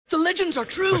The legends are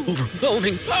true.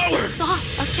 Overwhelming power!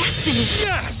 Sauce of destiny.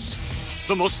 Yes!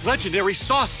 The most legendary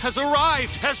sauce has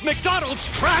arrived as McDonald's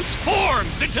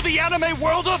transforms into the anime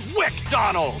world of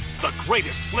WickDonald's. The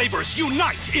greatest flavors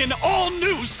unite in all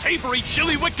new savory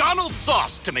chili McDonald's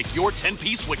sauce to make your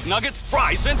 10-piece Wick Nuggets,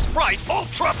 fries, and Sprite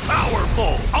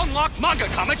ultra-powerful. Unlock manga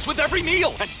comics with every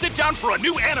meal and sit down for a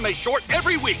new anime short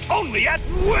every week only at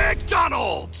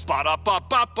WickDonald's.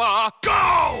 Ba-da-ba-ba-ba,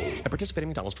 go! At participating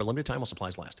McDonald's for a limited time while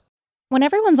supplies last. When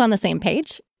everyone's on the same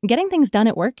page, getting things done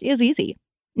at work is easy.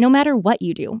 No matter what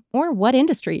you do or what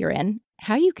industry you're in,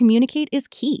 how you communicate is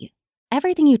key.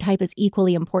 Everything you type is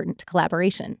equally important to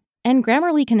collaboration, and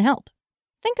Grammarly can help.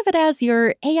 Think of it as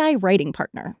your AI writing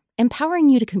partner, empowering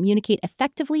you to communicate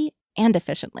effectively and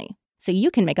efficiently, so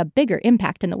you can make a bigger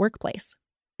impact in the workplace.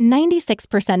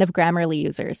 96% of Grammarly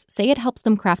users say it helps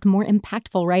them craft more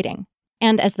impactful writing.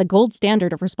 And as the gold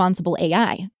standard of responsible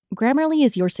AI, Grammarly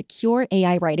is your secure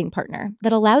AI writing partner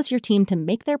that allows your team to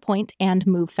make their point and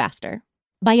move faster.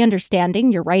 By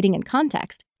understanding your writing and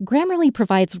context, Grammarly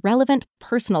provides relevant,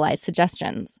 personalized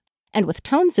suggestions. And with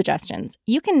tone suggestions,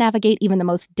 you can navigate even the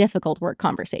most difficult work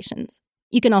conversations.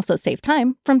 You can also save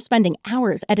time from spending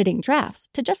hours editing drafts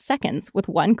to just seconds with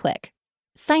one click.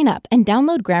 Sign up and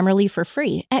download Grammarly for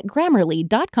free at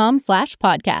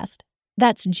grammarly.com/podcast.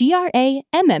 That's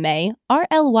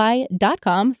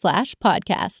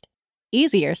GRAMMARLY.com/podcast.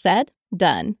 Easier said,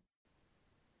 done.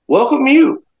 Welcome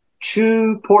you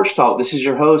to Porch Talk. This is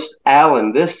your host,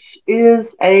 Alan. This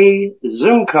is a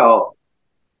Zoom call,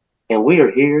 and we are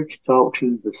here to talk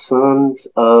to the Sons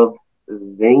of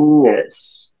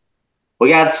Venus.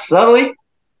 We got Sully,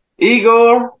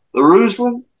 Igor,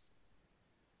 Ruslan.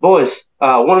 Boys,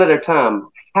 one at a time.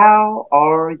 How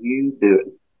are you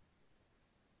doing?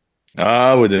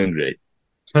 We're doing great.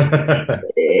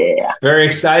 Yeah. Very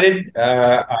excited.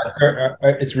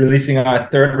 It's releasing our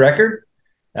third record.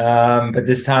 But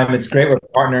this time it's great. We're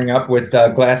partnering up with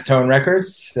Glasstone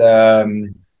Records. We're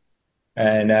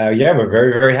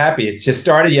very, very happy. It just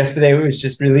started yesterday. It was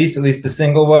just released, at least the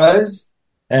single was.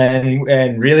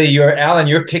 And really, Alan,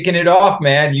 you're kicking it off,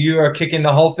 man. You are kicking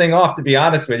the whole thing off, to be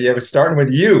honest with you. I was starting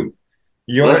with you.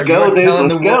 Let's go, dude.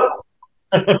 Let's go.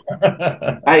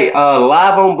 Hey,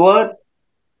 Live on Blood.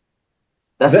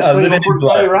 That's the Living in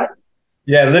Blood, right?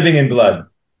 Yeah, Living in Blood.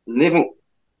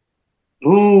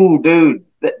 Ooh, dude.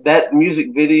 That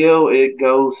music video, it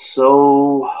goes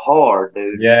so hard,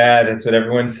 dude. Yeah, that's what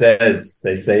everyone says.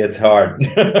 They say it's hard.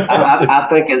 I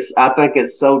think it's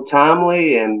so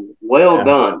timely and well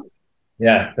done.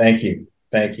 Yeah, thank you.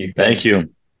 Thank you.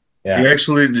 Yeah,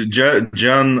 actually, John,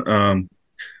 Tanya,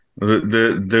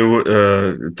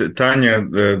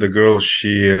 the girl,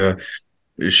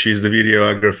 she's the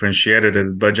videographer and she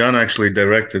edited, but John actually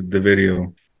directed the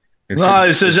video.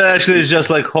 It's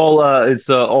just like whole. It's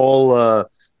all.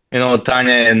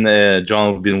 Tanya and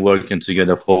John have been working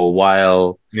together for a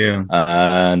while. Yeah.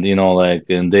 And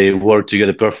and they work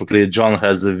together perfectly. John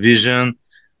has a vision,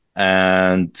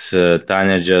 and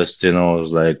Tanya just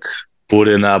was like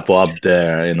putting up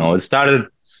there. It started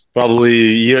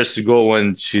probably years ago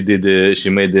when she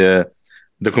made the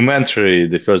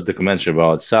first documentary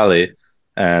about Sally,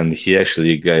 and he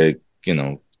actually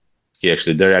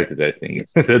directed, I think.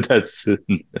 That's the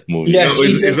movie. Yeah,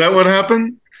 is that what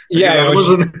happened? Yeah, I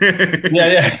wasn't.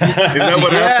 Yeah. Is that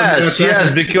what happened?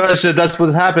 Yes, because that's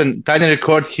what happened. Tanya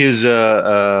recorded his.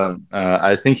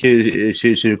 I think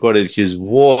she recorded his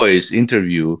voice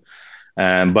interview,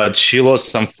 but she lost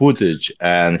some footage,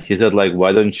 and he said, like,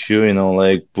 why don't you,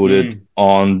 put it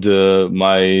on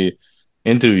my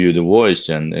interview, the voice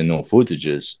and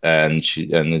footages, and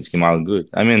it came out good.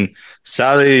 I mean,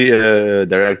 Sally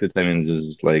directed. I mean, this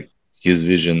is like his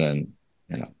vision,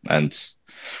 and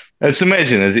it's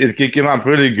amazing. It came up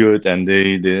really good, and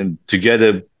they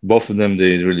together, both of them,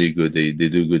 they're really good. They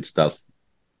do good stuff.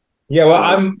 Yeah, well,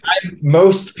 I'm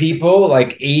most people,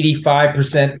 like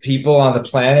 85% people on the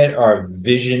planet, are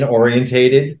vision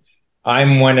orientated.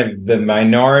 I'm one of the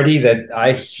minority that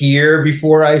I hear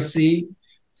before I see.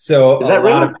 So is that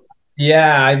really?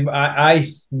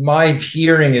 My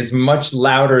hearing is much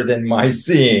louder than my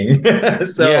seeing.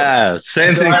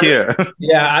 Same thing here.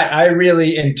 I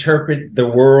really interpret the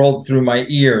world through my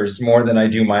ears more than I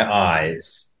do my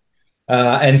eyes.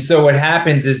 And so what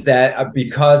happens is that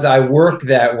because I work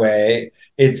that way,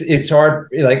 it's hard,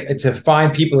 like, to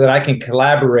find people that I can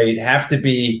collaborate, have to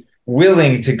be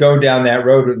willing to go down that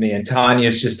road with me. And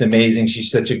Tanya's just amazing.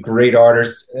 She's such a great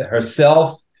artist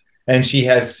herself. And she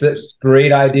has such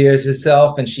great ideas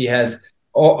herself, and she has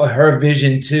her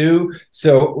vision too.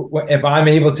 So if I'm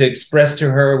able to express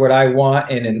to her what I want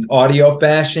in an audio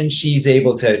fashion, she's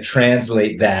able to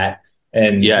translate that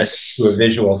and Yes. to a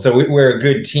visual. So we're a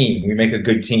good team. We make a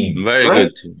good team. Very Right.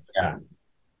 good team. Yeah.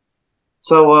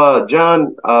 So,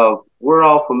 John, we're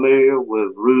all familiar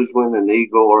with Ruslan and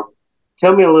Igor.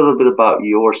 Tell me a little bit about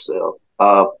yourself.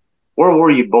 Where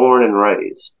were you born and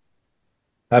raised?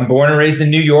 I'm born and raised in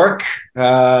New York.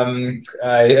 I'm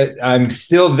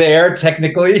still there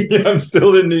technically. I'm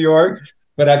still in New York,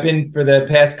 but I've been for the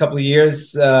past couple of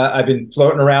years. I've been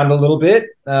floating around a little bit.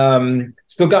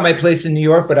 Still got my place in New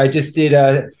York, but I just did.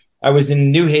 I was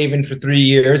in New Haven for 3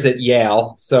 years at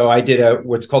Yale, so I did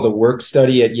what's called a work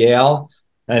study at Yale,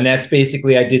 and that's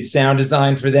basically I did sound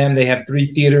design for them. They have 3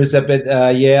 theaters up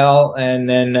at Yale, and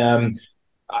then.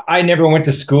 I never went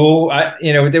to school.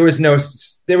 There was no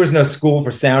school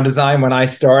for sound design when I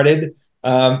started.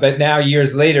 But now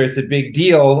years later, it's a big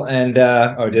deal. And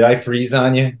did I freeze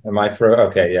on you? Am I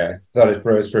Okay, yeah. I thought it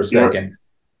froze for a second. Yeah.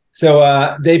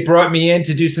 So they brought me in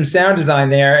to do some sound design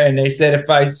there, and they said if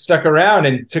I stuck around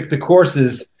and took the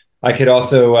courses, I could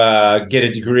also get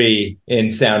a degree in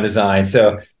sound design.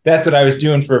 So that's what I was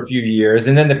doing for a few years,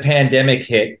 and then the pandemic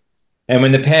hit. And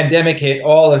when the pandemic hit,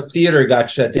 all of theater got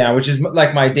shut down, which is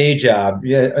like my day job.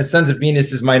 Yeah, Sons of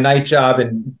Venus is my night job,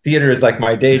 and theater is like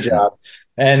my day job.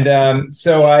 And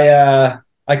so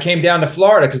I came down to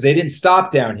Florida because they didn't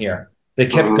stop down here; they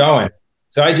kept going.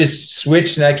 So I just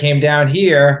switched and I came down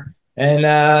here,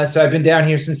 and so I've been down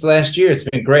here since last year. It's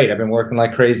been great. I've been working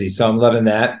like crazy, so I'm loving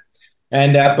that.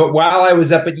 And but while I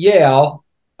was up at Yale,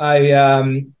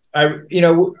 I'm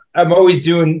always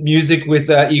doing music with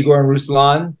Igor and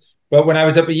Ruslan. But when I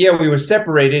was up at Yale, we were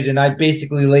separated, and I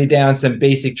basically laid down some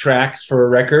basic tracks for a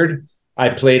record. I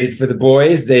played it for the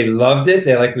boys. They loved it.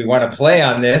 They're like, we want to play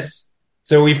on this.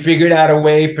 So we figured out a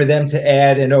way for them to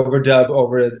add an overdub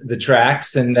over the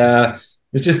tracks, and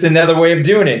it's just another way of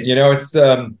doing it. It's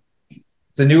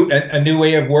a new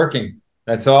way of working.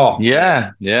 That's all.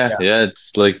 Yeah.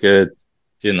 It's like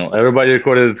everybody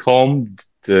recorded at home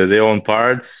their own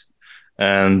parts,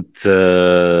 and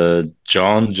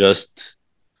John just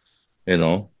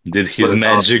did his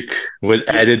magic with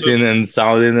editing and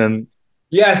sounding and.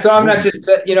 Yeah, so I'm not just,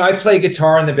 I play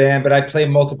guitar in the band, but I play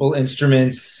multiple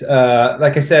instruments.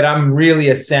 Like I said, I'm really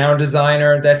a sound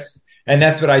designer. That's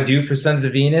what I do for Sons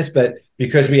of Venus. But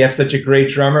because we have such a great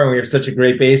drummer and we have such a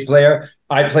great bass player,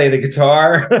 I play the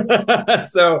guitar.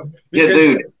 So yeah,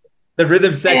 dude, the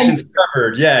rhythm section's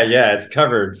covered. Yeah, it's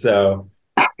covered. So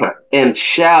and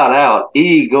shout out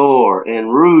Igor and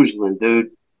Ruslan,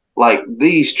 dude. Like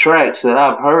these tracks that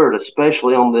I've heard,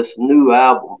 especially on this new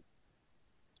album.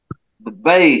 The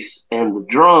bass and the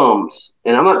drums,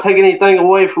 and I'm not taking anything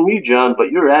away from you, John,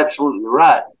 but you're absolutely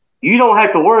right. You don't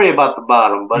have to worry about the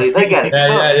bottom, buddy. They got it.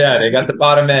 Yeah. They got the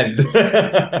bottom end.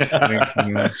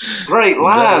 Great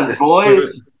lines,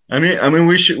 boys. I mean,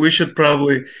 we should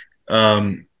probably.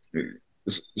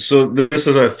 So this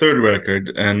is our third record,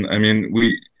 and I mean,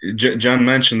 John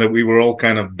mentioned that we were all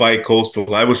kind of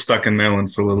bi-coastal. I was stuck in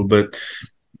Maryland for a little bit.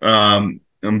 I'm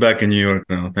back in New York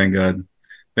now. Thank God.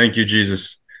 Thank you,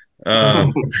 Jesus. But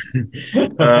I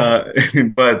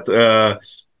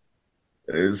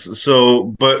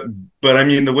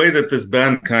mean, the way that this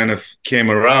band kind of came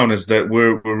around is that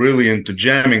we're really into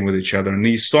jamming with each other, and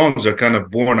these songs are kind of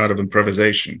born out of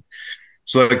improvisation.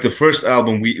 So like the first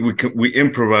album, we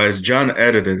improvised. John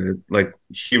edited it, like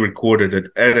he recorded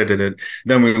it, edited it.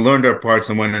 Then we learned our parts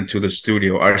and went into the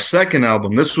studio. Our second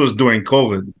album, this was during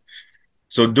COVID.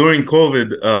 So during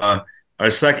COVID, our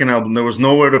second album, there was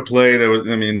nowhere to play.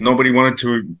 Nobody wanted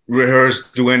to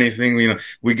rehearse, do anything.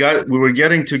 We were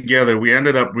getting together. We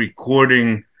ended up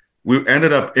recording. We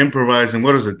ended up improvising.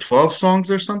 What is it? 12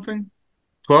 songs or something?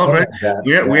 12, right?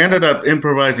 We ended up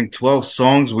improvising 12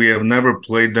 songs. We have never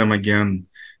played them again.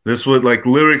 This was like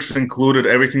lyrics included,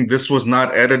 everything. This was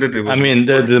not edited. It was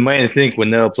the main thing, we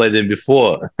never played it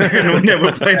before. We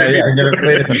never played it. We never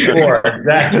played it before.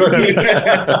 Exactly.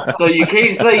 So you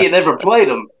can't say you never played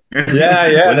them.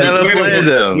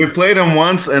 We played them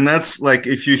once, and that's like,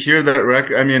 if you hear that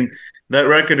record, I mean, that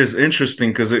record is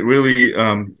interesting because it really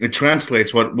it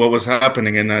translates what was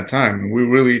happening in that time. We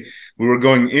were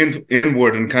going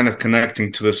inward and kind of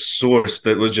connecting to the source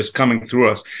that was just coming through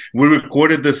us. We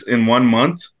recorded this in 1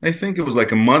 month. I think it was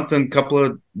like a month and a couple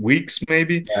of weeks,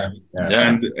 maybe.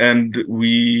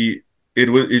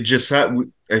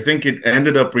 I think it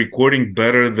ended up recording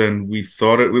better than we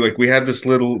thought it would. Like we had this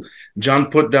little,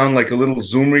 John put down like a little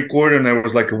Zoom recorder, and there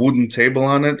was like a wooden table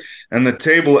on it, and the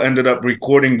table ended up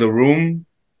recording the room.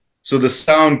 So the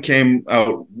sound came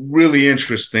out really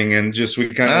interesting, and just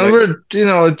we kind of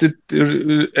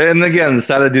and again,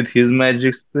 Sada did his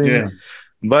magic thing. Yeah.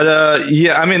 But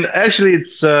I mean, actually,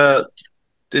 it's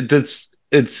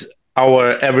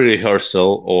our every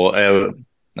rehearsal or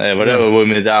whenever we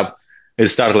meet up, it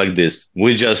starts like this.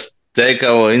 We just take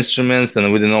our instruments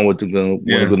and we don't know what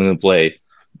we're gonna play,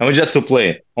 and we just to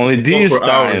play. Only this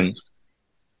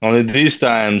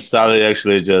time, Sally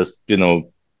actually just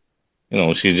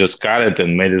she just cut it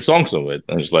and made a songs of it,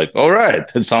 and it's like, all right,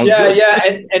 it sounds good.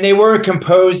 And they weren't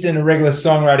composed in a regular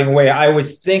songwriting way. I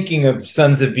was thinking of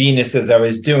Sons of Venus as I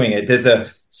was doing it.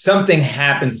 Something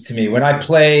happens to me when I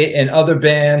play in other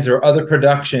bands or other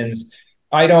productions.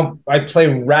 I play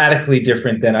radically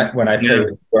different than when I play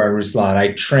with Igor and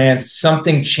Ruslan.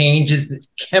 Something changes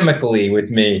chemically with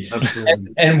me.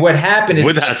 And what happened is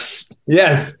with us.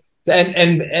 Yes.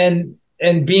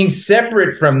 And being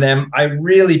separate from them, I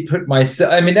really put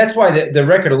myself, I mean, that's why the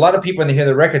record, a lot of people when they hear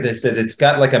the record, they said it's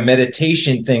got like a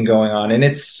meditation thing going on. And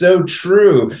it's so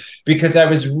true because I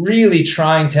was really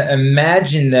trying to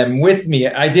imagine them with me.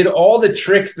 I did all the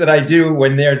tricks that I do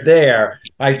when they're there.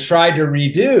 I tried to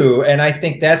redo. And I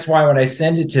think that's why when I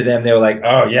send it to them, they were like,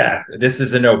 oh yeah, this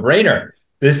is a no-brainer.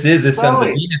 This is a Sons of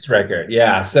Venus record.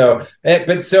 Yeah. So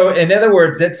in other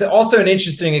words, that's also an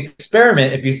interesting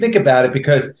experiment if you think about it,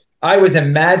 because I was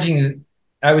imagining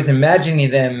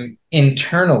them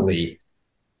internally.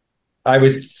 I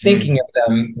was thinking of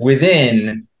them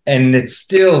within, and it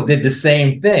still did the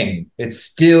same thing. It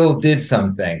still did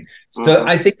something. So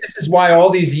I think this is why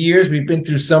all these years we've been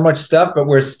through so much stuff, but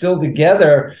we're still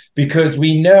together because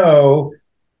we know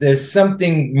there's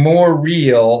something more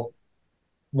real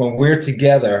when we're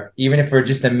together, even if we're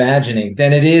just imagining,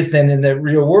 than it is then in the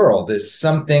real world. There's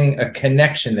a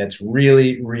connection that's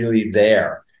really, really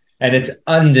there. And it's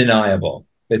undeniable.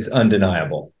 It's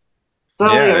undeniable. So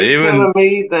are you telling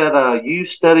me that you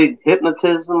studied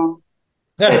hypnotism?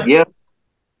 Yeah.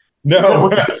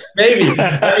 No, maybe.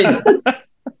 I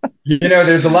mean,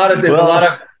 there's a lot of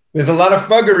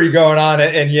fuggery going on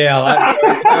in Yale.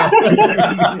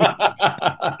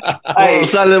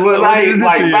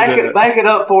 Back it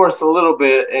up for us a little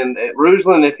bit, and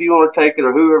Ruslan, if you want to take it,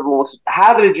 or whoever wants.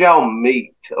 How did y'all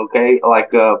meet? Okay,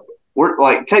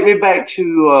 take me back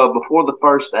to before the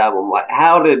first album. Like,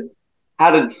 how did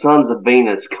Sons of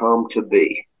Venus come to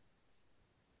be?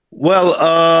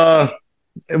 Well,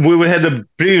 we had a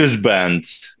previous band.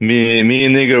 Me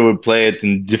and Igor, we played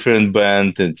in different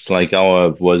band. It's like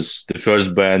was the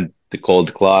first band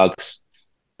called Clocks,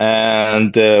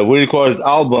 and we recorded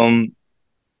album,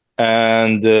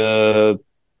 and I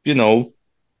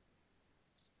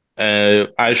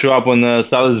show up on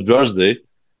Sally's birthday.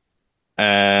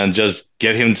 And just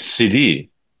get him CD,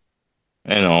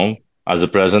 as a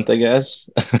present, I guess.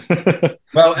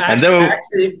 Well,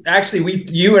 actually,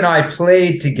 you and I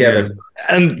played together.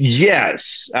 And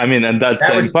yes, I mean, and that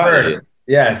was first.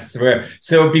 Yes.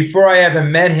 So before I ever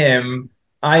met him,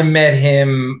 I met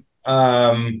him.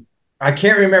 I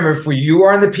can't remember if you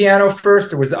were on the piano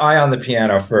first or was I on the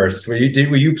piano first. Were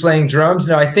you playing drums?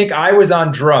 No, I think I was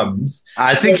on drums.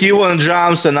 I think you were on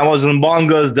drums and I was on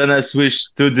bongos. Then I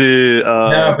switched to the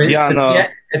piano.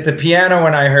 It's the piano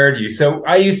when I heard you. So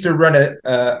I used to run it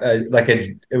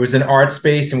was an art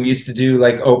space, and we used to do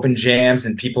like open jams,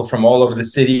 and people from all over the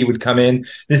city would come in.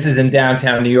 This is in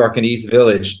downtown New York in East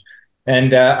Village.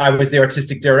 And I was the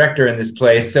artistic director in this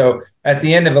place. So at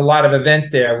the end of a lot of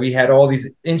events there, we had all these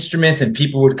instruments, and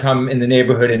people would come in the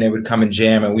neighborhood and they would come and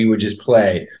jam, and we would just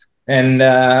play. And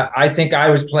I think I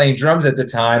was playing drums at the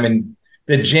time, and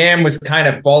the jam was kind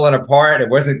of falling apart. It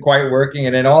wasn't quite working.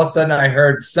 And then all of a sudden I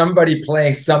heard somebody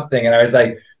playing something, and I was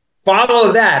like,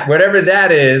 follow that, whatever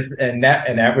that is. And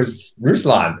that was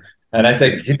Ruslan. And I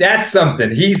said, that's something.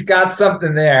 He's got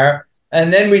something there.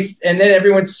 And then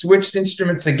everyone switched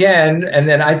instruments again. And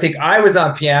then I think I was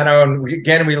on piano, and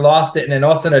we lost it. And then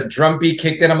all of a sudden a drum beat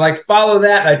kicked in. I'm like, follow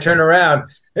that. And I turn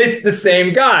around. It's the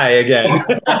same guy again.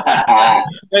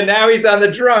 And now he's on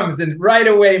the drums. And right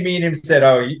away, me and him said,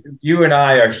 oh, you and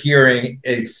I are hearing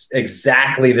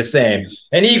exactly the same.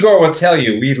 And Igor will tell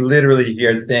you, we literally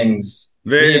hear things.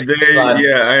 I'll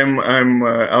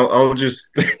just,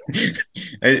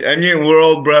 I mean, we're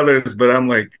all brothers, but I'm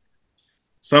like,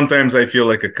 sometimes I feel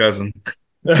like a cousin.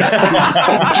 My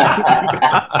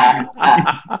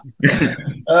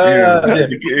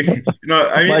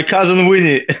cousin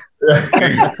Winnie.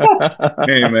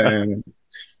 Hey man.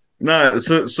 No,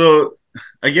 so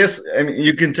I guess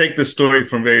you can take the story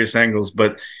from various angles,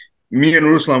 but me and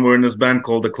Ruslan were in this band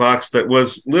called The Clocks that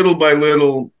was little by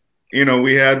little,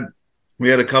 we had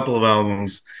a couple of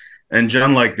albums, and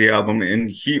John liked the album,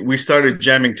 and we started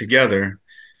jamming together.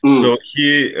 So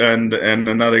he and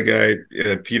another guy,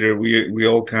 Peter, we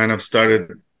all kind of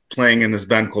started playing in this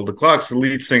band called The Clocks. The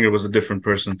lead singer was a different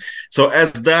person. So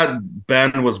as that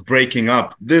band was breaking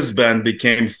up, this band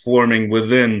became forming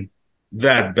within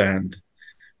that band.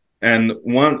 And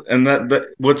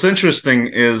what's interesting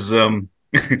is, and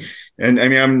I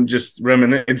mean, I'm just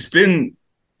reminiscing.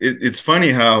 It's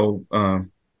funny how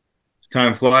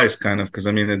time flies, kind of, because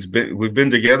I mean, we've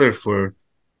been together through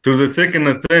the thick and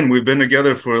the thin. We've been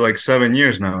together for like 7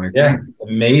 years now. I think. It's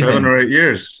amazing. 7 or 8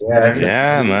 years.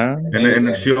 Yeah, man. And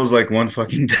it feels like one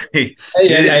fucking day.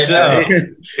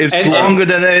 It's longer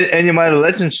than any of my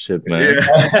relationship, man.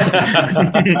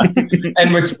 Yeah.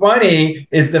 And what's funny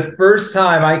is the first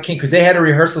time I came, because they had a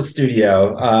rehearsal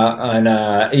studio on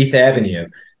 8th Avenue,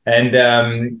 and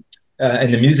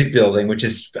in the music building, which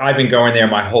is, I've been going there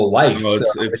my whole life.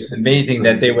 It's amazing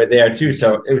that they were there too.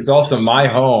 So it was also my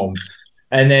home.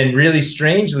 And then really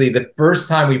strangely, the first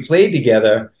time we played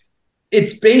together,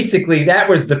 it's basically, that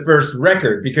was the first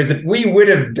record, because if we would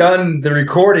have done the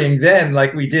recording then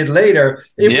like we did later,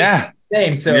 it was the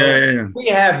same. So we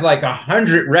have like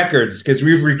 100 records because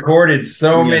we've recorded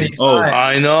so many times. Oh,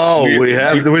 I know.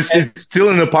 We're still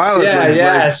in the pilot.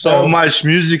 There's so much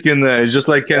music in there. Just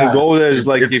like go there. Just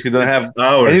like if you don't have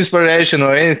any inspiration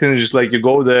or anything, just like you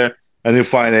go there and you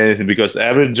find anything, because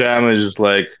every jam is just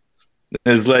like,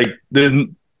 it's like we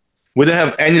don't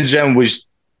have any jam which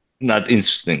not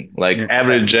interesting. Like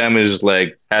every jam is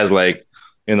like has like,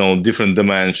 you know, different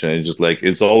dimension. It's just like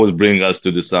it's always bringing us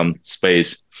to some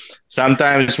space.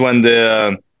 Sometimes when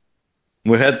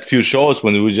we had few shows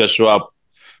when we just show up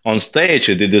on stage,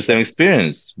 I did the same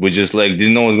experience. We just like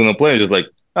didn't know who was gonna play. Just like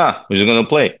we're just gonna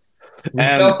play. We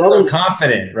felt so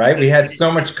confident, right? We had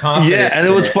so much confidence. Yeah, and it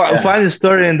was funny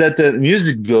story in that the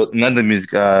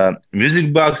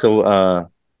music box or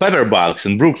Pepper Box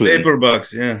in Brooklyn. Paper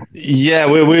Box, yeah. Yeah,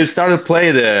 we started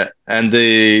play there, and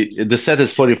the set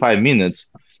is 45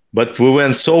 minutes, but we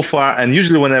went so far. And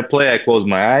usually when I play, I close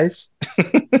my eyes.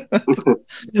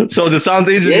 So the sound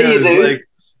engineer is like,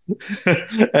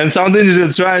 and sound engineer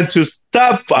is trying to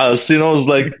stop us. You know, it's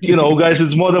like, you know, guys,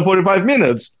 it's more than 45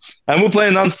 minutes. And we're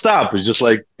playing non-stop. It's just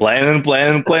like playing and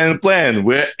playing and playing and playing.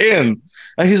 We're in.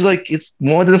 And he's like, it's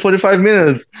more than 45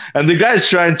 minutes. And the guy's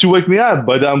trying to wake me up,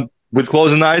 but I'm with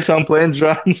closing eyes, I'm playing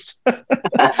drums.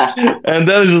 And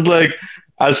then it's just like,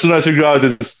 as soon as I figure out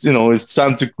it's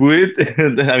time to quit,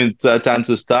 I mean, time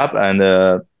to stop. And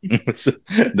then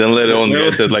later on,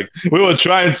 they said, like, we were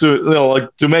trying to,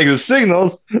 like, to make the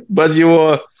signals, but you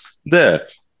were there.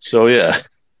 So, yeah.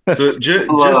 So just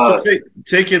to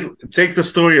take the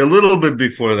story a little bit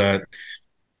before that,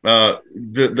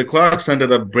 the Clocks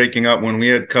ended up breaking up when we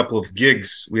had a couple of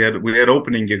gigs. We had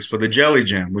opening gigs for the Jelly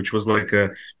Jam, which was like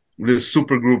this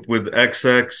super group with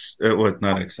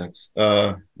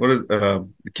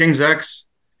King's X.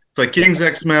 It's like King's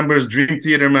X members, Dream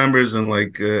Theater members, and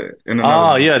like the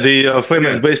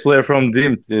famous bass player from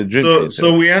Dream Theater.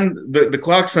 So we the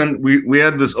Clocks, and we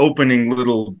had this opening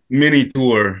little mini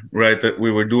tour, right, that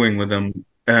we were doing with them,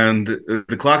 and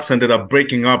the Clocks ended up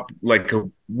breaking up like a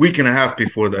week and a half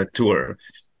before that tour,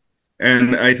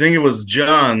 and I think it was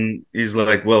John. He's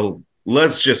like, well,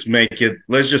 let's just wing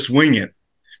it.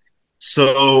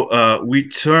 So we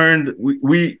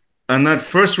on that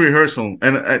first rehearsal,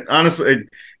 and honestly,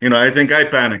 I think I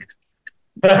panicked.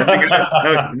 I think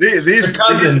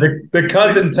the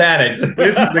cousin panicked.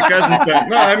 The cousin panicked.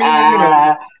 No,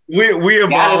 I mean, we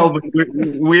evolve.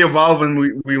 We evolve and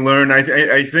we learn.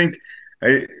 I think,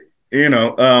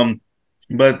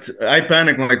 but I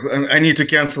panicked, like, I need to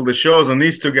cancel the shows, and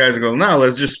these two guys go, no,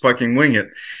 let's just fucking wing it.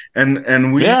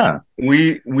 And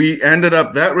we ended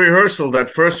up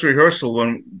that first rehearsal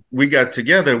when we got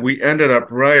together, we ended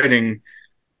up writing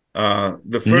the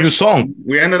first new song.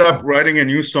 We ended up writing a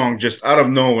new song just out of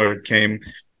nowhere. It came,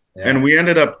 and we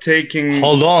ended up taking.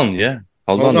 Hold on.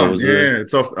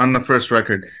 It's off on the first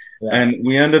record. Yeah. And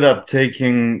we ended up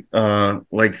taking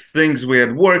like things we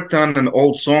had worked on and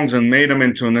old songs and made them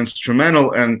into an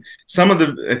instrumental. And some of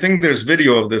I think there's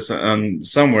video of this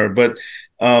somewhere, but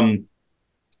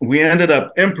we ended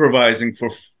up improvising for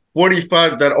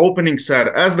 45, that opening set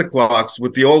as the Clocks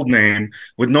with the old name,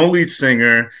 with no lead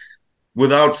singer,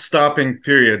 without stopping,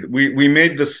 period. We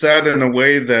made the set in a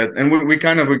way that, and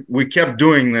we kept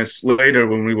doing this later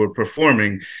when we were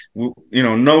performing,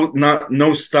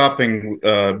 no stopping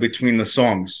between the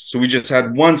songs. So we just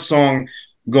had one song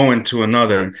going to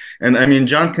another. And I mean,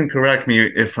 John can correct me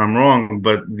if I'm wrong,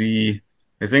 but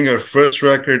I think our first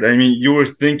record, I mean, you were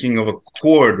thinking of a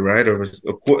chord, right? Or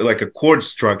like a chord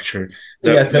structure.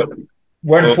 So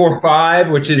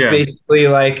 1-4-5, which is basically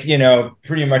like,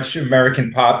 pretty much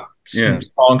American pop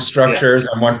song structures.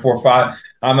 I'm 145.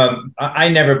 I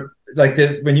never like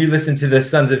when you listen to the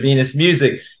Sons of Venus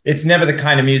music, it's never the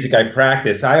kind of music I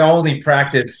practice. I only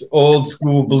practice old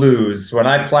school blues. When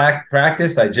I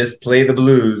practice, I just play the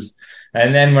blues.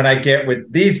 And then when I get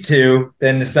with these two,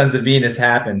 then the Sons of Venus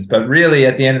happens. But really,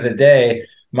 at the end of the day,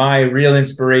 my real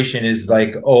inspiration is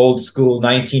like old school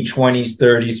 1920s,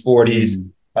 30s, 40s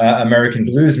American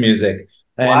blues music.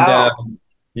 And wow.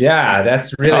 Yeah,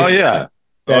 that's really. Oh yeah.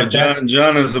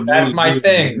 John is a blues. That's my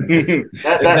thing.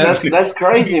 That's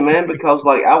crazy, man. Because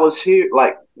like I was here,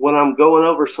 like when I'm going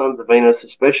over Sons of Venus,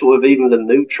 especially with even the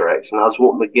new tracks, and I was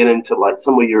wanting to get into like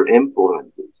some of your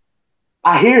influences.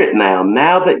 I hear it now.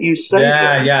 Now that you say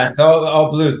that. Yeah, it's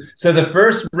all blues. So the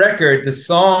first record, the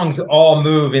songs all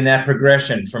move in that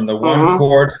progression from the one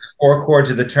chord to the 4 chord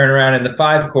to the turnaround and the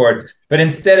 5 chord. But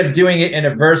instead of doing it in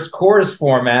a verse chorus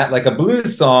format like a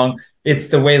blues song, it's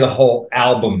the way the whole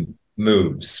album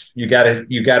moves. You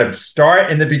gotta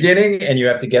start in the beginning and you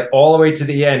have to get all the way to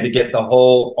the end to get the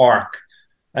whole arc.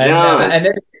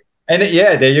 And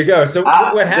yeah, there you go. So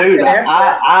what happened? Dude,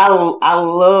 I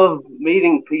love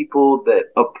meeting people that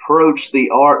approach the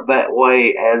art that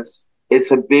way, as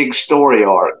it's a big story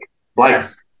arc. Like,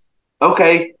 yes.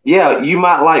 Okay, yeah, you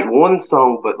might like one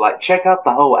song, but like check out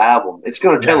the whole album. It's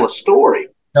going to tell a story.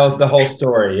 Tells the whole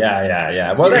story.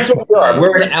 Yeah. Well, that's what we are.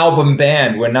 We're an album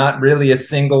band. We're not really a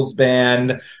singles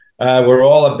band. We're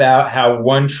all about how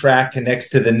one track connects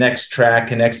to the next track,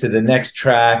 connects to the next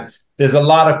track. There's a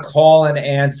lot of call and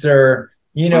answer.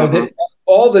 You know,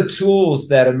 all the tools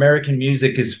that American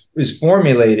music is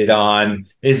formulated on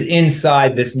is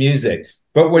inside this music.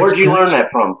 But where'd you learn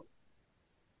that from?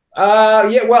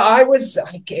 Yeah. Well, I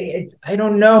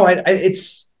don't know.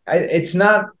 It's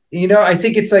not. You know, I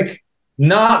think it's like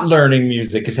not learning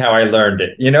music is how I learned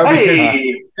it. You know.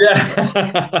 Hey.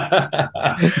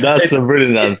 That's a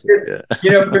brilliant answer.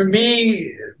 You know, for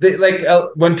me,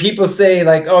 when people say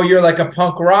like, "Oh, you're like a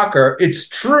punk rocker," it's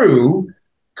true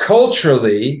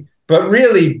culturally, but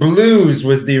really, blues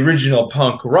was the original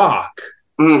punk rock.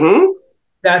 Mm-hmm.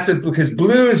 That's because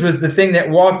blues was the thing that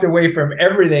walked away from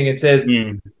everything and says,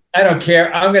 "I don't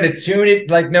care. I'm going to tune it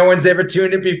like no one's ever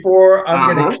tuned it before.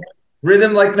 I'm going to."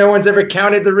 Rhythm like no one's ever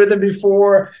counted the rhythm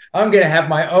before. I'm going to have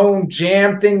my own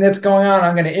jam thing that's going on.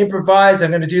 I'm going to improvise.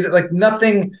 I'm going to do that. Like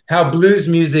nothing how blues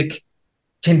music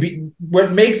can be.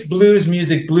 What makes blues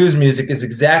music is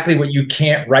exactly what you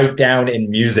can't write down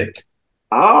in music.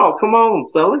 Oh, come on,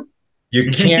 Sully. You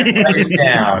can't write it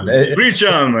down. Reach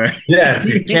on, man. Yes,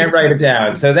 you can't write it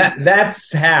down. So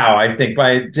that's how I think,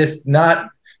 by just not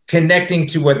connecting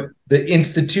to what the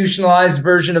institutionalized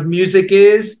version of music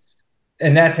is.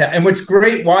 And that's how, and what's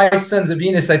great, why Sons of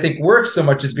Venus, I think, works so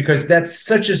much is because that's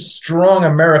such a strong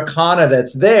Americana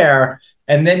that's there.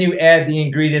 And then you add the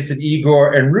ingredients of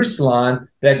Igor and Ruslan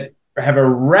that have a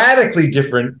radically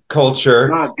different culture.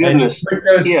 My goodness. And you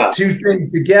put those two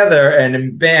things together and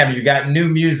then bam, you got new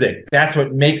music. That's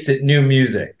what makes it new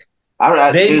music.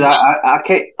 I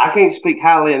can't speak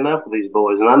highly enough of these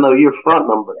boys, and I know you're front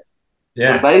number.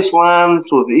 Yeah. The bass lines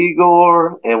with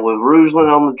Igor and with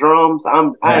Ruslan on the drums,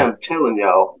 I am telling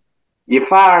y'all, you're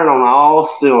firing on all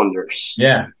cylinders.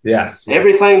 Yeah. Yes.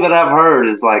 Everything that I've heard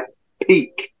is like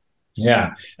peak.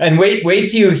 Yeah. And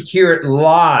wait till you hear it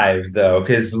live, though,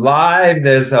 because live,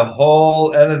 there's a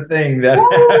whole other thing that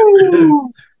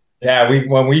happens. Yeah.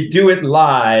 When we do it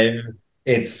live,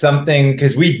 it's something,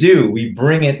 because we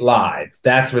bring it live.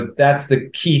 That's the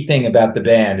key thing about the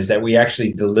band, is that we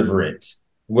actually deliver it.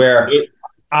 Where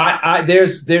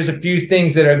there's a few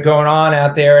things that are going on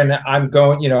out there, and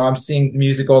I'm seeing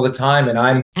music all the time,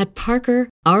 and At Parker,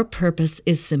 our purpose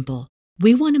is simple.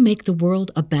 We want to make the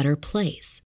world a better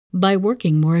place by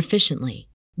working more efficiently,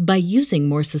 by using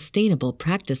more sustainable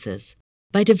practices,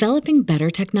 by developing better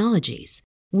technologies.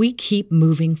 We keep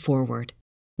moving forward.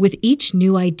 With each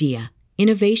new idea,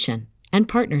 innovation, and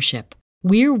partnership,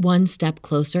 we're one step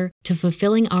closer to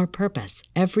fulfilling our purpose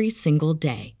every single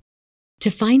day. To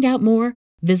find out more,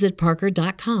 visit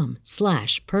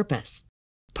parker.com/purpose.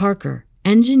 Parker,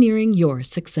 engineering your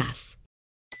success.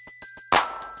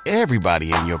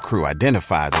 Everybody in your crew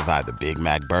identifies as either Big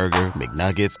Mac Burger,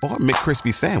 McNuggets, or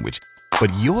McCrispy Sandwich.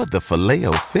 But you're the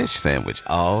Filet-O-Fish Sandwich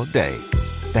all day.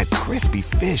 That crispy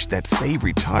fish, that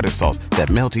savory tartar sauce, that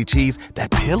melty cheese,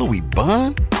 that pillowy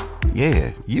bun.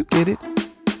 Yeah, you get it.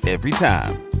 Every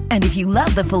time. And if you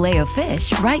love the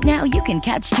Filet-O-Fish, right now you can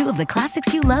catch 2 of the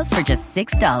classics you love for just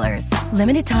 $6.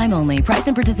 Limited time only. Price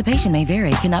and participation may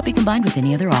vary. Cannot be combined with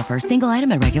any other offer. Single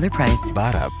item at regular price.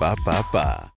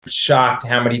 Ba-da-ba-ba-ba. Shocked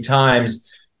how many times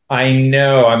I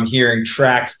know I'm hearing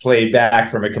tracks played back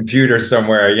from a computer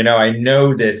somewhere. You know, I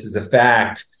know this is a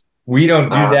fact. We don't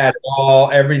do that at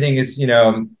all. Everything is,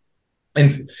 and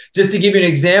just to give you an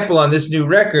example on this new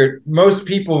record, most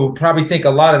people will probably think a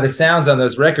lot of the sounds on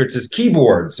those records is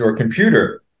keyboards or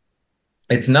computer.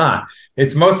 It's not.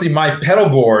 It's mostly my pedal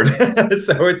board. That's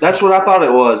what I thought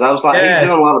it was. I was like, he's doing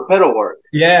a lot of pedal work.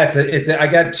 Yeah, I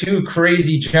got two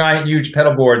crazy, giant, huge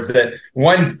pedal boards that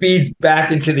one feeds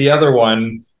back into the other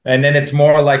one. And then it's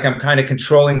more like I'm kind of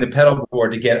controlling the pedal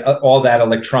board to get all that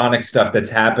electronic stuff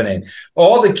that's happening.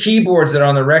 All the keyboards that are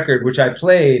on the record, which I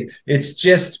played, it's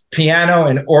just piano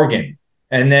and organ.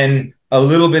 And then a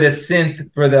little bit of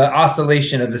synth for the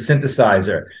oscillation of the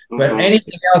synthesizer. Mm-hmm. But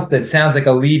anything else that sounds like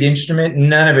a lead instrument,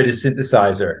 none of it is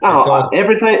synthesizer. Oh,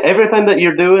 everything that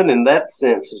you're doing in that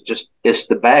sense is it's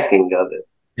the backing of it.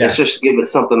 Yes. It's just give it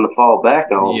something to fall back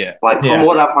on. Yeah. From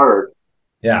what I've heard.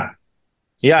 Yeah.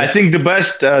 Yeah, I think the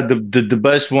best the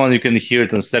best one you can hear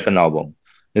it on the second album.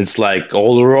 It's like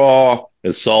all raw,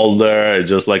 it's all there,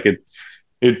 just like it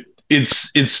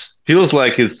feels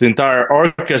like it's entire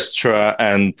orchestra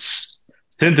and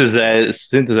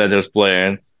synthesizers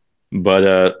playing,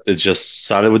 but it's just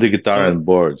solid with the guitar and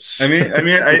boards.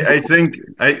 I think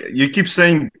you keep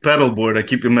saying pedal board. I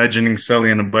keep imagining Sally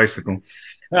on a bicycle.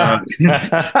 But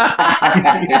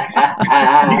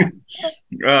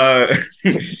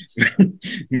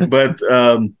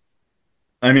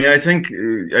I think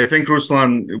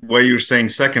Ruslan, why you're saying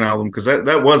second album, because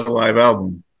that was a live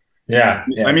album. Yeah.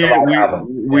 We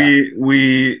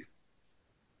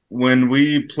when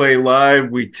we play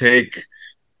live, we take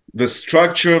the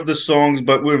structure of the songs,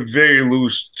 but we're very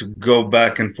loose to go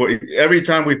back and forth. Every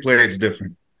time we play, it's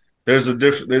different. There's a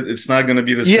different. It's not going to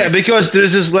be the same. Yeah, because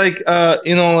there's this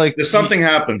there's something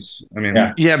happens.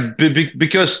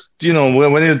 Because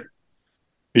when you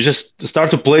just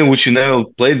start to play which you never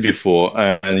played before,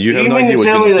 and you have no idea what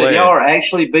you're playing. You mean to tell me that play. y'all are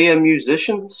actually being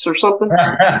musicians or something?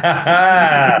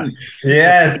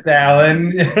 Yes,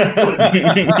 Alan.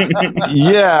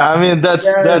 Yeah, I mean that's.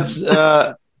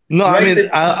 No, I mean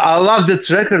I love this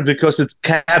record because it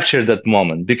captured that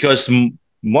moment. Because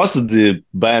most of the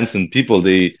bands and people,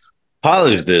 they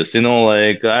polish this, I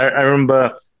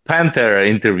remember Pantera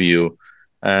interview,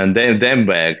 and then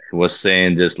Dimebag was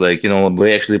saying just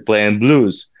we actually playing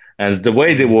blues, and the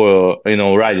way they were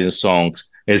writing songs,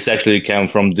 it's actually came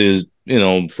from the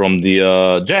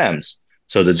jams.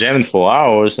 So the jamming for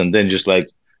hours, and then just they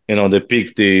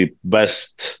pick the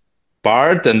best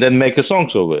part and then make a song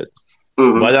of it.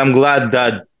 Mm-hmm. But I'm glad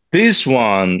that this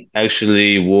one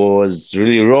actually was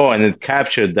really raw, and it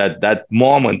captured that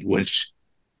moment,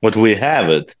 what we have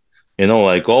it,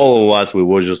 all of us, we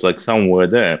were just somewhere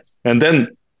there. And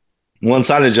then once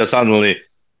I just suddenly,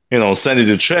 sent it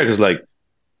to track, it's like,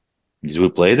 did we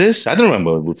play this? I don't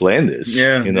remember we playing this.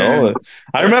 Yeah.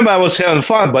 I remember I was having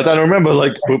fun, but I don't remember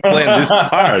we playing these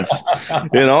parts.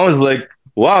 It's like,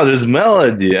 wow, there's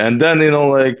melody. And then,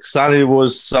 Sonny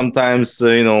was sometimes,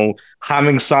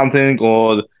 humming something,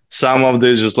 or some of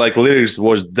the just lyrics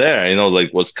was there,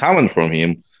 was coming from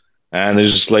him. And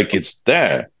it's just it's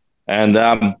there. And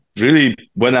really,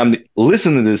 when I'm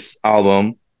listening to this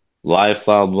album, live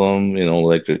album,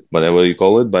 whatever you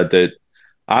call it, but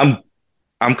I'm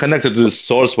connected to the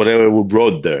source, whatever we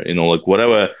brought there,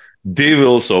 whatever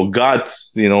devils or God,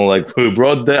 we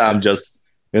brought there, I'm just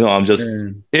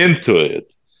into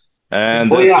it.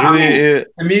 And that's really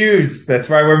the muse. That's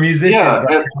why we're musicians, like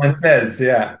everyone says.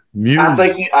 Yeah. Muse.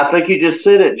 I think you just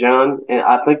said it, John, and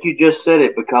I think you just said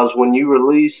it because when you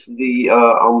released the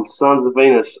on Sons of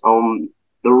Venus on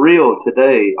the reel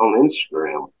today on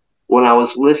Instagram, when I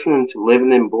was listening to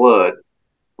Living in Blood,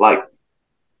 man,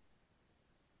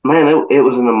 it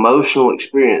was an emotional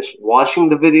experience watching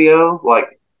the video.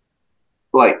 Like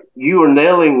you were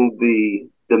nailing the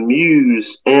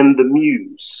muse and the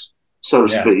muse, so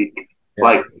to speak.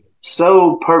 Yeah.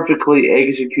 So perfectly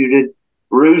executed.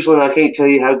 Ruslan, I can't tell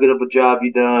you how good of a job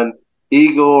you done.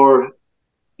 Igor,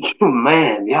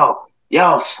 man,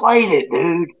 y'all slayed it,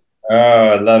 dude. Oh,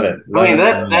 I love it.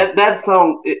 That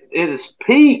song, it is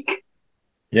peak.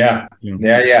 Yeah.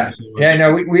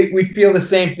 No, we feel the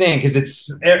same thing, because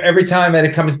it's every time that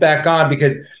it comes back on,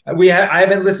 because I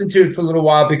haven't listened to it for a little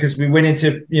while because we went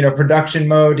into production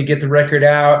mode to get the record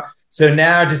out. So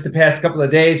now, just the past couple of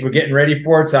days, we're getting ready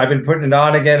for it. So I've been putting it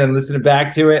on again and listening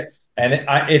back to it, and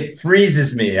it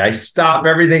freezes me. I stop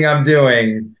everything I'm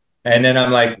doing, and then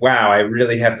I'm like, wow, I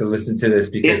really have to listen to this,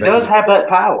 because it does have that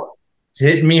power. It's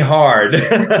hitting me hard.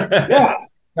 Yeah.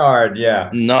 Hard, yeah.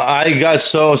 No, I got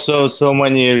so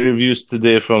many reviews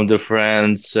today from the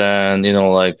friends, and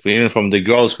even from the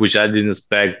girls, which I didn't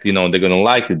expect. They're gonna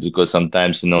like it, because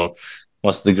sometimes most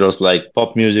of the girls like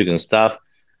pop music and stuff.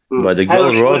 But the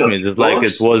girl wrote me that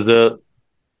it was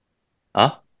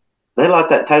Huh? They like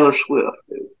that Taylor Swift,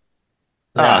 dude.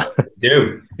 Yeah, they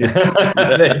do.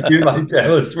 They do like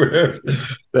Taylor Swift.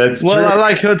 That's Well, true. I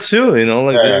like her too.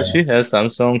 Like Yeah. she has some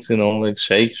songs. Like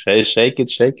shake, shake, shake it,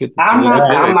 shake it. It's I'm really not,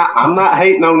 good I'm not, lyrics. I'm not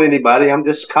hating on anybody. I'm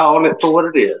just calling it for what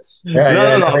it is. Yeah, No,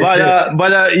 yeah, no, no. yeah,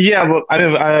 But yeah. But I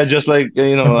mean, I just like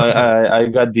I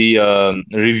got the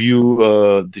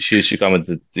review. She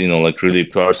commented, like really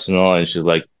personal, and she's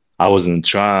like, I was in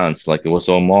trance, like it was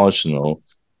so emotional.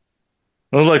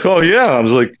 I was like, oh yeah. I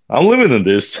was like, I'm living in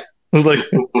this. I was like,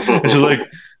 and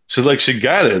she's like, she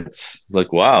got it. It's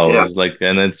like, wow. Yeah. It's like,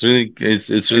 and it's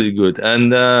really good.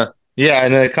 And yeah,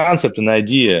 and the concept and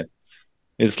idea,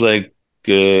 it's like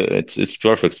it's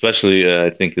perfect, especially I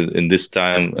think in this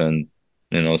time. And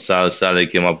Sally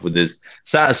came up with this.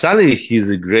 Sally, he's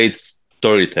a great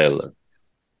storyteller.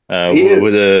 He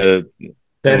With is. a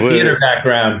that with, theater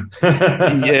background.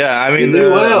 yeah, I You mean, do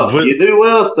well. You do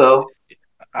well, so.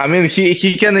 I mean,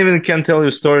 he can tell you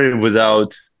a story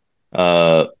without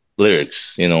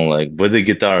lyrics. Like with the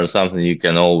guitar or something, you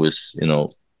can always you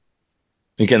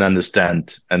can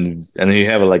understand, and you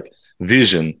have like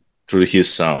vision through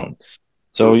his sound.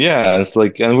 So yeah, it's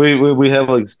like, and we have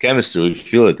like chemistry. We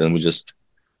feel it, and we just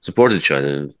support each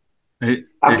other.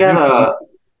 I've got a.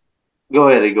 Go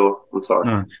ahead, Igor. I'm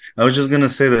sorry. I was just gonna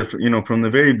say that from the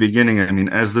very beginning. I mean,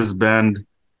 as this band,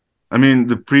 I mean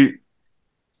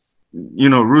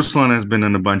Ruslan has been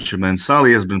in a bunch of bands.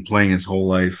 Sally has been playing his whole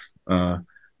life. I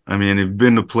mean, I've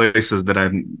been to places that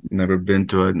I've never been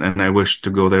to, and I wish to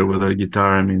go there with a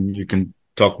guitar. I mean, you can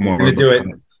talk more. We're gonna do it.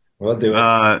 We'll do it.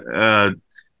 I've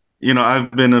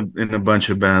been in a bunch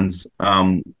of bands.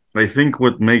 I think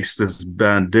what makes this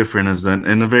band different is that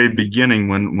in the very beginning,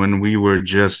 when we were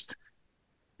just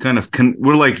kind of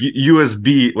we're like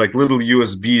USB, like little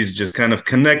USBs, just kind of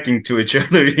connecting to each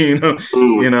other,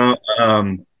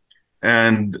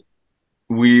 and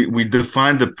we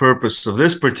defined the purpose of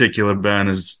this particular band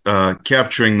as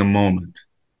capturing the moment.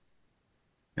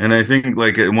 And I think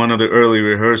like at one of the early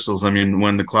rehearsals, I mean,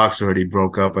 when the clocks already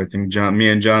broke up, I think me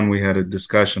and John, we had a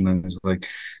discussion, and it's like,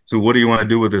 so what do you want to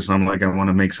do with this? I'm like, I want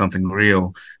to make something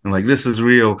real. And like, this is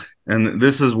real. And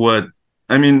this is what,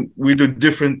 I mean, we do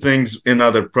different things in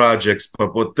other projects,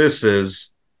 but what this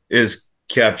is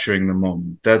capturing the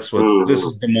moment. That's what, this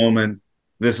is the moment.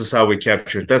 This is how we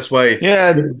capture it. That's why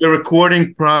the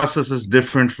recording process is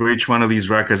different for each one of these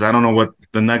records. I don't know what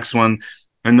the next one,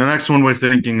 and the next one we're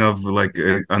thinking of like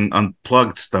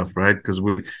unplugged stuff, right? Because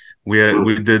we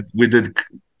did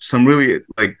some really,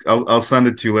 like, I'll send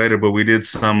it to you later, but we did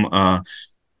some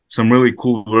really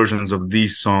cool versions of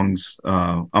these songs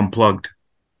unplugged.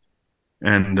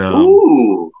 And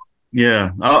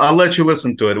yeah, I'll let you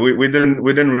listen to it. We didn't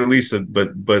release it,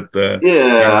 but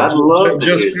yeah, I'd love to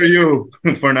just for you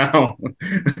for now.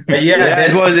 Yeah,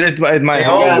 it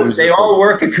might they all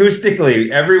work acoustically.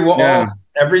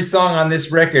 Every song on this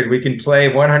record we can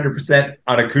play 100%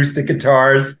 on acoustic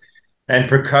guitars and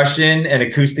percussion and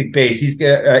acoustic bass.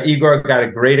 Igor got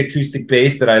a great acoustic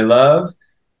bass that I love,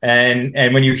 and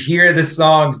when you hear the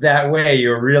songs that way,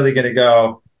 you're really gonna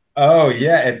go, oh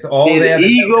yeah, it's all there.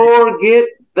 Did Igor get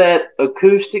that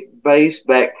acoustic bass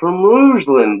back from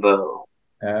Ruslan, though?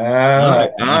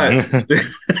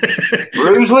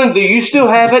 Ruslan, do you still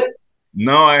have it?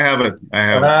 No, I haven't. I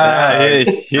haven't.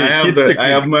 I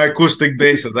have my acoustic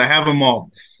basses. I have them all.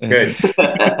 Good.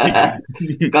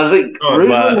 Because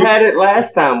Ruslan had it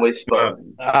last time we spoke.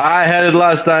 I had it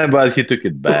last time, but he took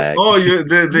it back. Oh,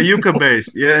 the Yucca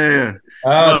bass. Yeah. Oh,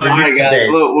 all right, guys.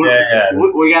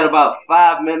 Look, we got about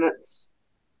 5 minutes.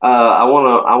 I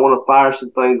wanna fire some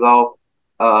things off.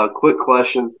 Quick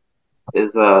question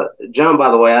is, John.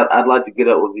 By the way, I'd like to get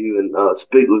up with you and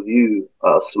speak with you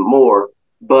some more.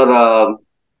 But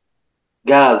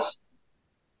guys,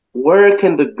 where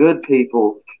can the good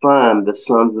people find the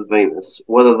Sons of Venus?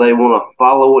 Whether they want to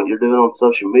follow what you're doing on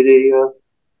social media,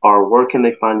 or where can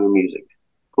they find your music?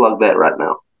 Plug that right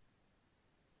now.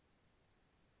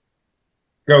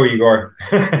 Go, Igor.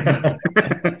 Yeah,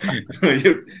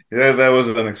 that was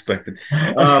unexpected.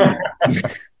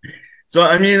 So,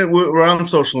 I mean, we're on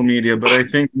social media, but I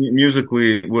think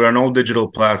musically we're on all digital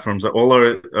platforms. All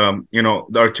our,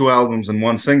 our 2 albums and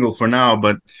 1 single for now,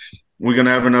 but we're going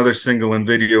to have another single and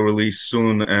video release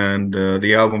soon, and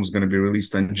the album's going to be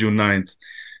released on June 9th.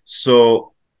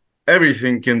 So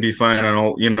everything can be found on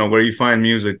all, where you find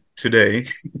music today,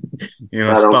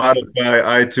 Spotify,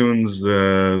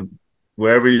 iTunes,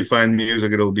 wherever you find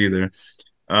music, it'll be there.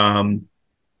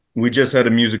 We just had a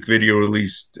music video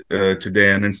released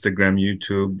today on Instagram,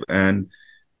 YouTube, and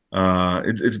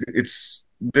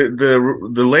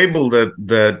the label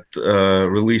that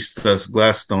released us,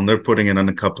 Glassstone, they're putting it on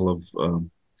a couple of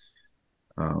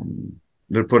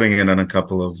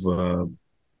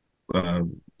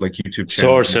like YouTube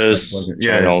channels, sources,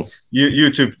 channels.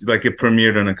 YouTube, like it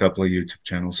premiered on a couple of YouTube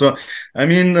channels. So, I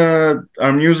mean,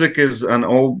 our music is on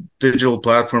all digital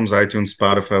platforms, iTunes,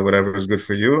 Spotify, whatever is good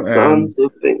for you. And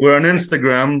we're on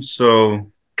Instagram,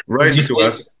 so write to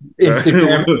us.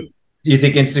 Instagram. Do you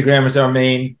think Instagram is our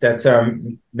main? That's our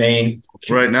main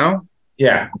right now.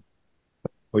 Yeah.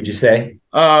 Would you say?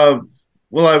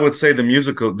 Well, I would say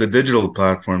the digital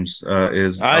platforms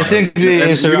is. I think the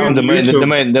Instagram, the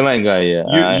main guy. Yeah,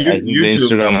 I think the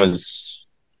Instagram is.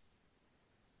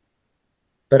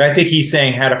 But I think he's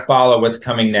saying how to follow what's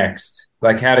coming next,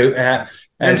 like how to.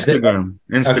 Instagram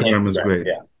is great.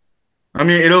 Yeah. I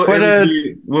mean, it'll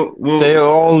be.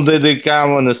 They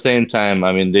come on the same time.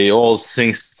 I mean, they all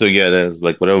sync together. It's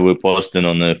like whatever we're posting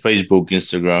on Facebook,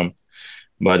 Instagram,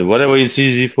 but whatever is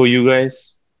easy for you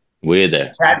guys. We're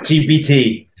there.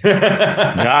 ChatGPT.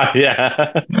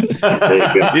 Yeah.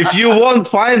 If you won't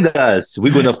find us,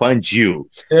 we're gonna find you.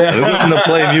 Yeah. We're gonna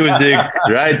play music,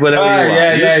 right? Whatever you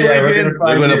want. You're sleeping,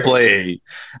 we're gonna play.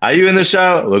 Are you in the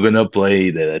shower? We're gonna play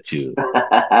that too.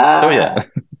 So yeah,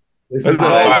 we're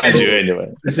gonna find you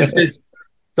anyway.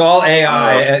 It's all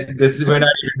AI. We're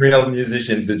not even real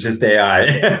musicians. It's just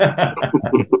AI.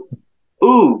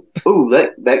 Ooh,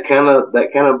 that kind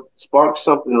of sparks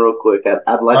something real quick.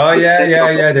 I'd like. Oh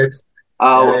yeah. That's.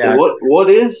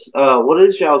 What is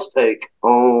y'all's take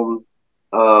on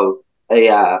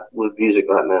AI with music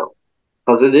right now?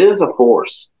 Because it is a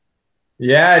force.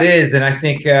 Yeah, it is, and I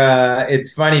think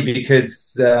it's funny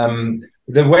because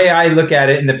the way I look at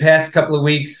it, in the past couple of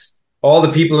weeks, all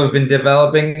the people who have been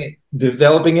developing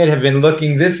it have been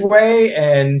looking this way,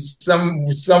 and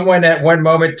someone at one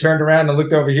moment turned around and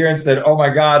looked over here and said, "Oh my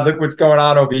God, look what's going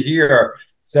on over here."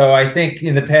 So I think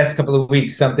in the past couple of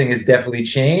weeks, something has definitely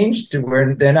changed.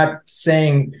 Where they're not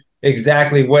saying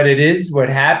exactly what it is, what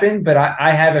happened, but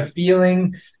I have a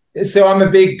feeling. So I'm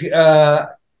a big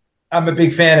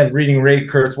fan of reading Ray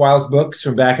Kurzweil's books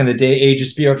from back in the day, Age of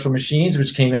Spiritual Machines,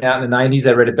 which came out in the 90s.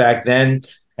 I read it back then.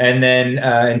 And then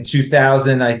in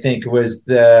 2000, I think was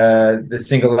the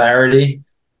Singularity.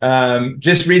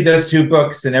 Just read those two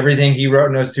books, and everything he wrote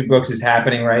in those two books is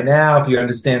happening right now. If you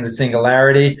understand the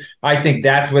Singularity, I think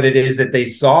that's what it is that they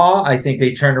saw. I think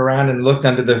they turned around and looked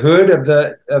under the hood of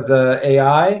the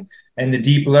AI and the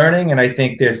deep learning, and I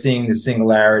think they're seeing the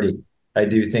Singularity. I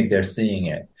do think they're seeing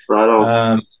it. Right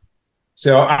on.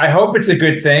 So I hope it's a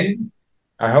good thing.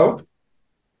 I hope.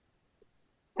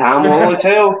 Time will only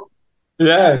tell.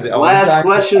 Yeah. Last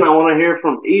question I want to hear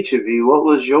from each of you. What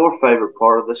was your favorite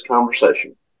part of this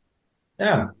conversation?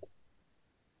 Yeah.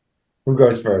 Who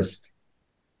goes first?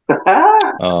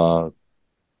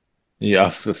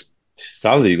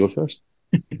 Sally, you go first.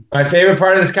 My favorite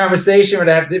part of this conversation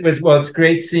it's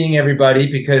great seeing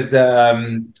everybody because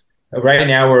right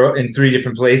now we're in 3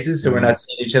 different places, so we're not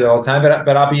seeing each other all the time.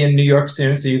 But I'll be in New York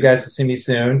soon, so you guys will see me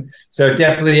soon. So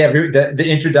definitely the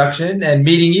introduction and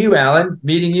meeting you, Alan.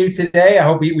 Meeting you today. I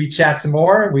hope we chat some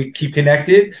more. We keep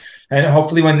connected, and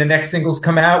hopefully when the next singles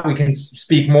come out, we can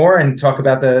speak more and talk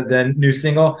about the new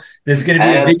single. There's going to be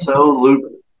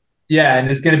absolutely. Yeah, and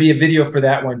there's going to be a video for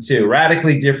that one too.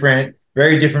 Radically different,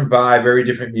 very different vibe, very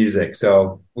different music.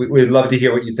 So we'd love to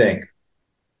hear what you think.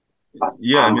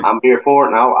 Yeah, I'm here for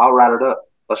it, and I'll write it up.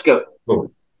 Let's go. Cool.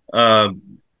 Alan,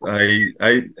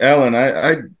 I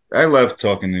love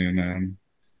talking to you, man.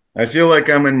 I feel like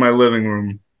I'm in my living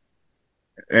room,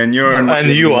 and you're in my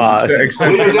you are.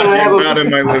 Except you're not in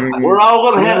my living room. We're all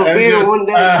gonna have a beer one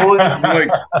day, boys.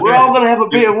 We're all gonna have a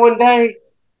beer one day.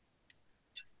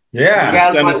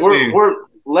 Yeah, guys, we're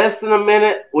less than a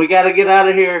minute. We got to get out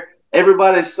of here.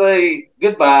 Everybody say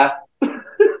goodbye.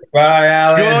 Bye,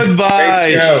 Alan.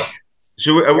 Goodbye.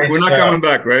 We're not coming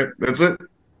back, right? That's it?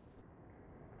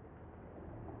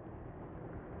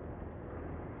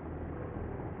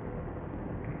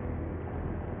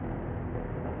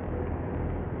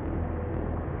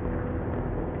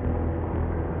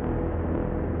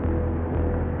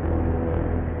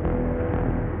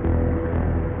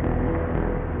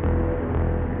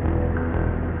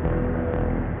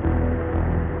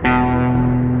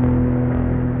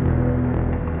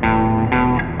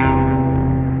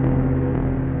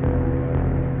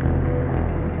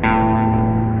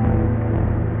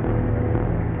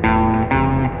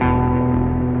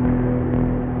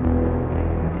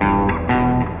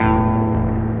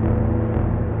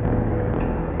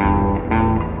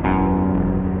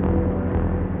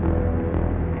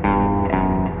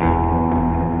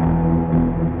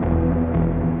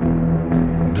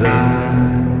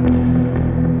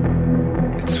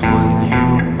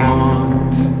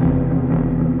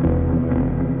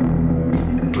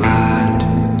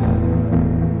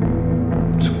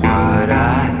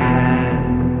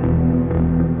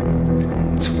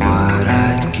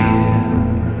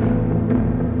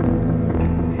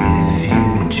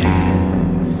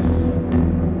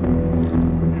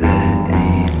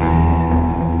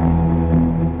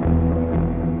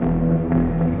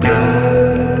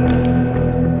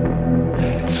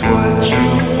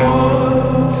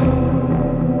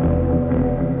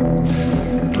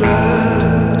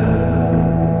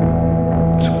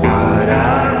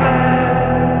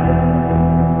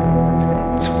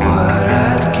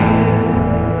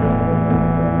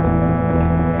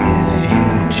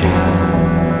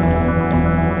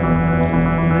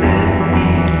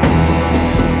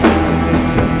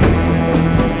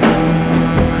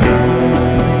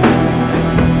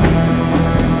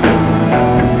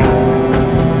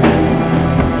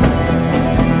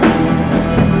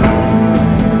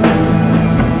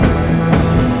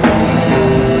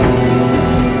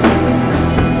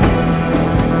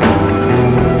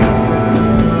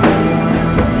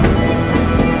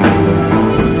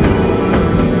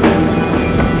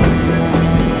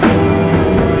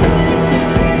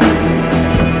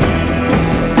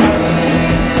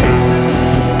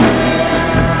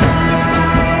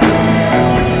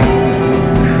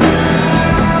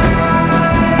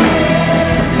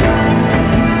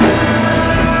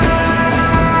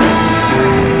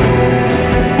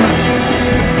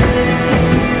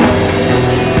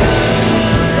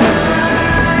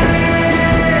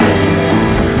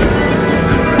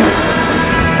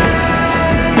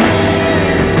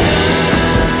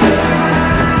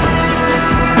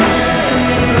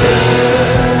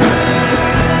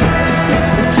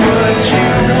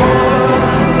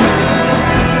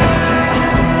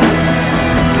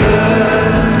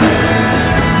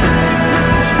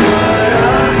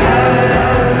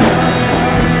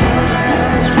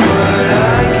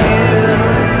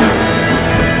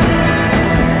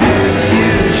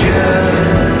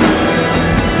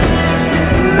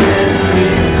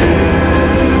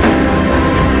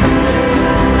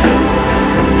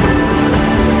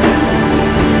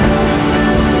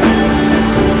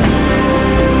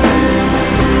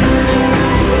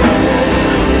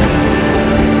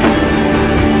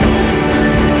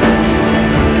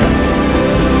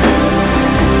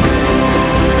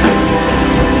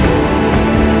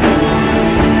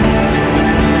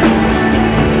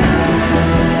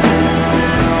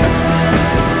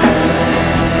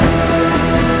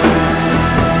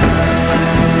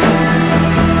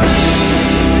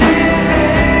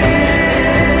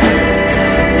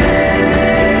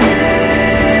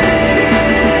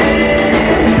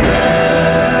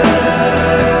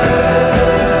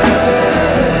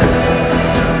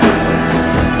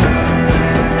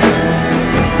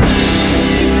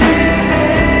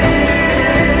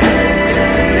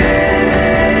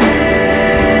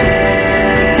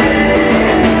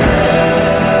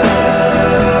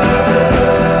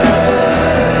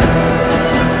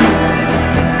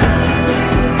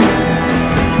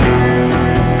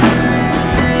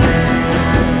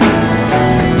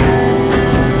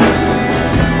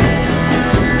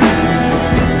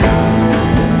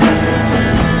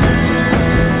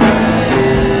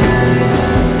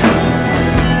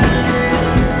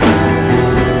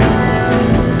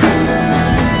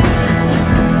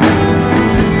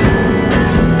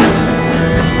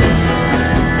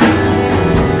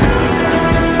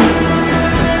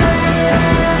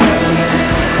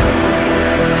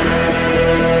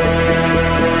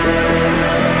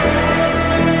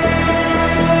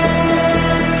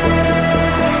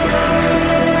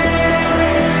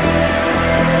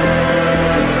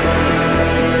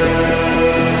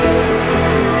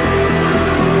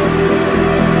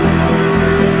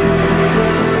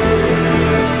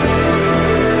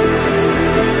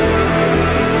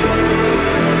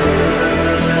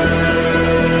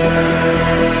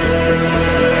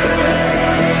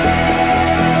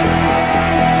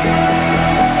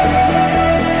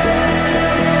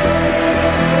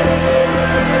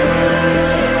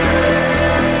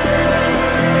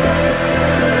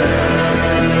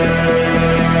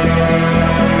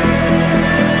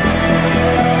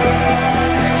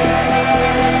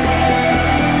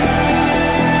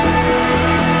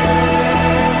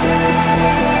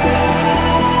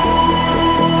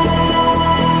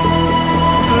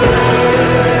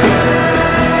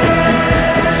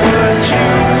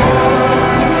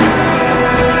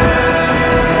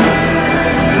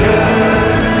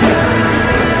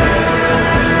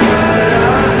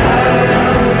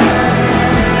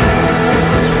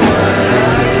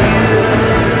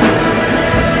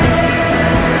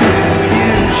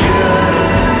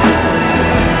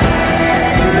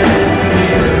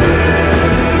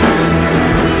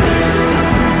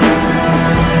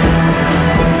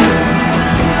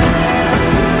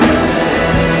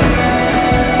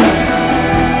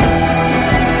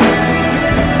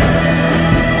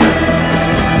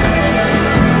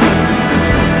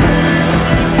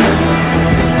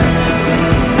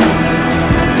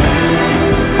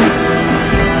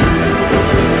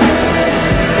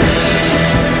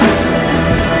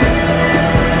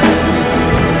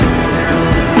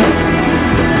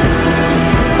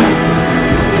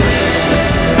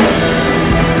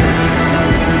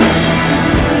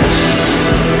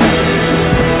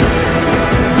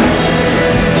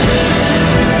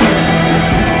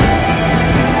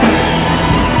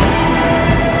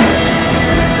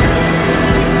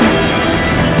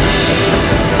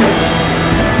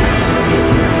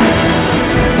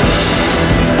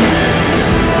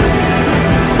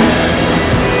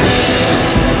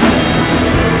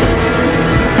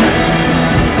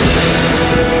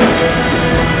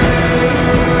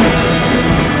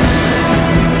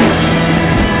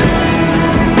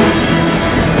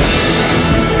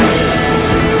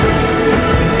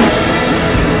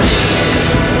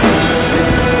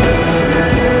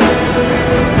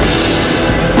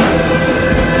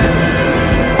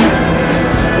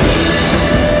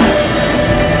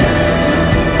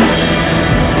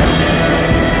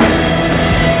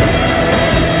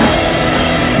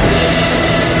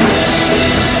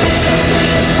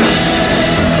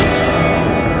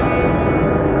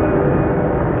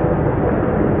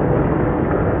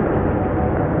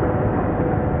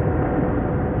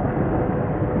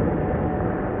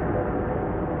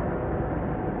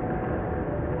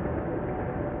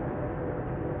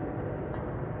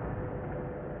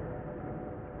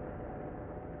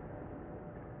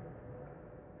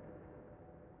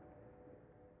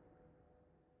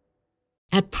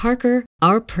 At Parker,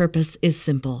 our purpose is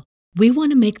simple. We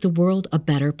want to make the world a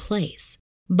better place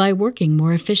by working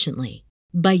more efficiently,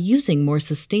 by using more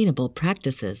sustainable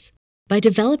practices, by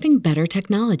developing better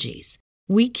technologies.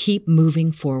 We keep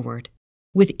moving forward.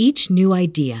 With each new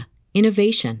idea,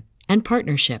 innovation, and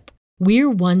partnership, we're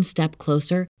one step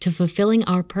closer to fulfilling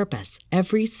our purpose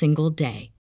every single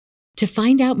day. To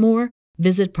find out more,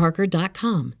 visit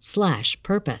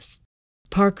parker.com/purpose.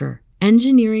 Parker,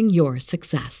 engineering your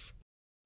success.